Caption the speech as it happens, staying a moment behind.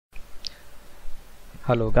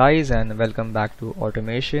Hello guys and welcome back to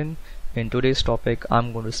automation. In today's topic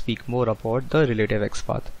I'm going to speak more about the relative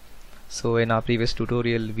XPath. So in our previous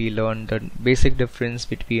tutorial we learned the basic difference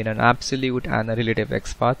between an absolute and a relative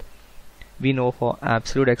XPath. We know for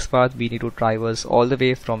absolute XPath we need to traverse all the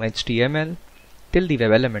way from HTML till the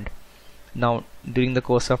web element. Now during the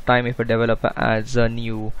course of time, if a developer adds a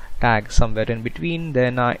new tag somewhere in between,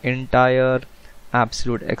 then our entire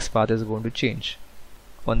absolute XPath is going to change.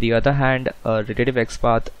 On the other hand, a relative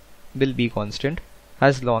XPath will be constant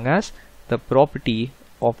as long as the property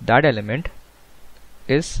of that element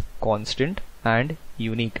is constant and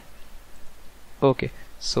unique. Okay,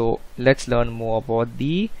 so let's learn more about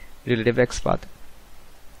the relative XPath.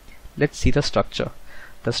 Let's see the structure.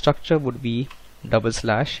 The structure would be double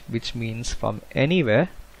slash, which means from anywhere,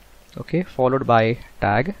 okay, followed by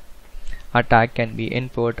tag. A tag can be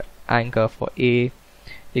input, anchor for a,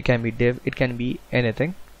 it can be div, it can be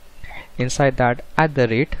anything. Inside that, at the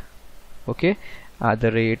rate, okay, at the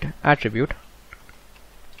rate attribute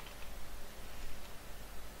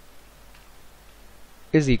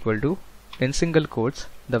is equal to, in single quotes,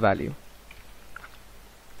 the value.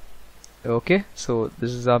 Okay, so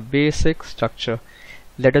this is our basic structure.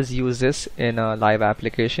 Let us use this in a live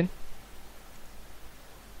application.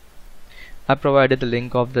 I provided the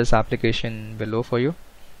link of this application below for you.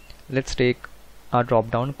 Let's take our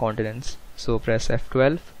drop down continents. So press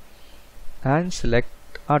F12 and select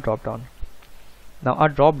our drop down. Now our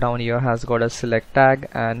drop down here has got a select tag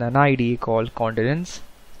and an ID called continents.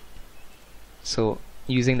 So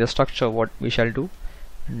using the structure, what we shall do,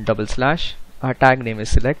 double slash, our tag name is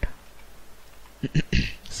select.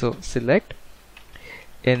 So select,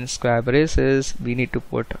 in square braces we need to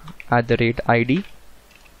put at the rate ID,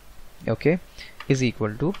 okay, is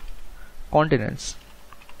equal to continents.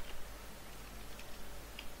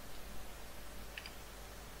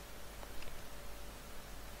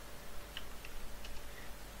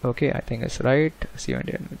 Okay, I think it's right.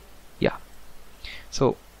 Yeah.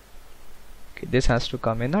 So okay, this has to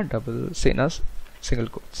come in a single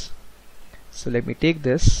quotes. So let me take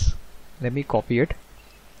this, let me copy it,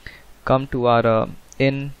 come to our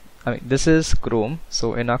this is Chrome.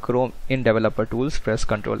 So in our Chrome, in developer tools, press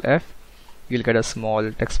Ctrl F, you'll get a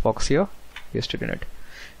small text box here, paste it in it.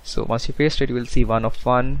 So once you paste it, you will see 1 of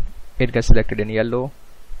 1, it gets selected in yellow,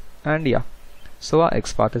 and yeah, so our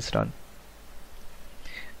XPath is done.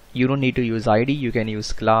 You don't need to use ID, you can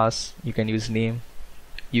use class, you can use name,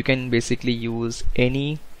 you can basically use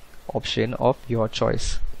any option of your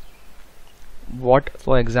choice. What,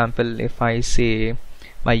 for example, if I say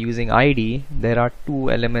by using ID there are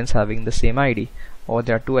two elements having the same ID, or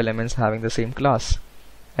there are two elements having the same class,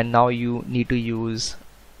 and now you need to use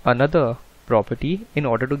another property in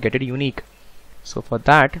order to get it unique. So for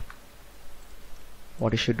that,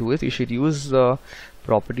 what you should do is you should use the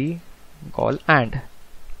property called AND.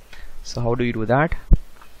 So how do you do that?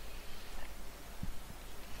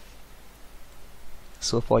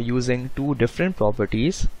 So for using two different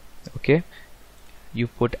properties, okay, you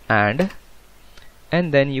put and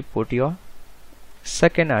then you put your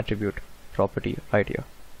second attribute property right here.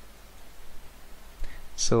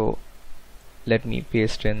 So let me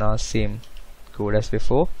paste in our same code as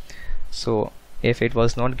before. So if it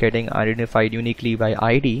was not getting identified uniquely by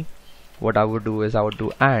ID, what I would do is I would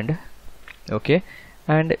do and, okay,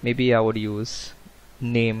 and maybe I would use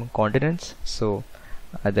name continents. So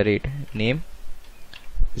at the rate name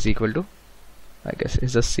is equal to, I guess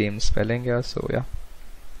it's the same spelling here, so yeah,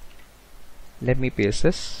 let me paste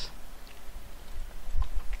this.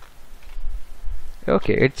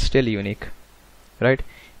 Okay, it's still unique, right?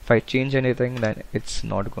 If I change anything, then it's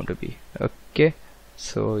not going to be okay.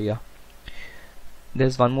 So yeah,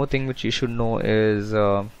 there's one more thing which you should know is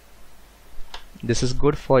this is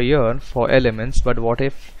good for elements, but what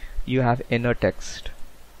if you have inner text?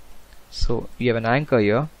 So you have an anchor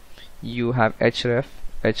here, you have href,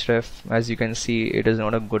 as you can see, it is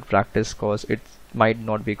not a good practice because it might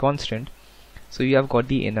not be constant. So you have got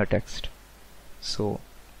the inner text. So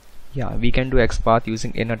yeah, we can do XPath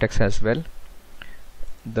using inner text as well.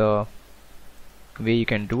 The way you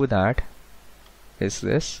can do that is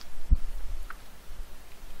this,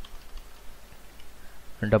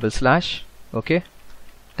 double slash, okay,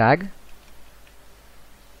 tag,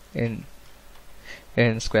 in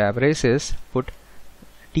square braces put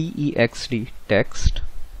text, text,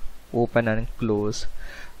 open and close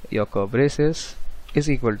your curve braces, is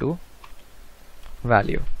equal to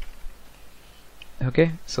value.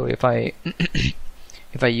 Okay, so if I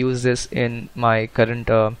if I use this in my current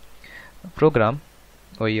program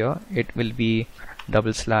over here, it will be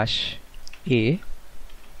double slash a,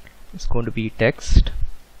 it's going to be text,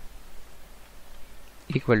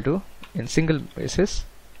 equal to in single braces.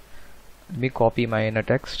 Let me copy my inner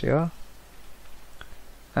text here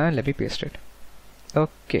and let me paste it.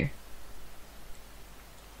 Okay,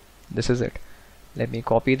 this is it. Let me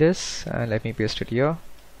copy this and let me paste it here.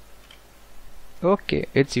 Okay,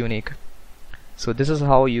 it's unique. So this is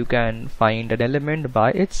how you can find an element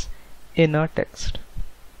by its inner text.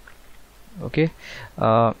 Okay,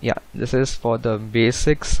 yeah, this is for the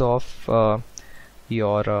basics of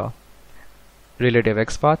your relative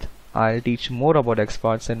XPath. I'll teach more about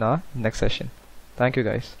XPaths in our next session. Thank you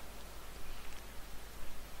guys.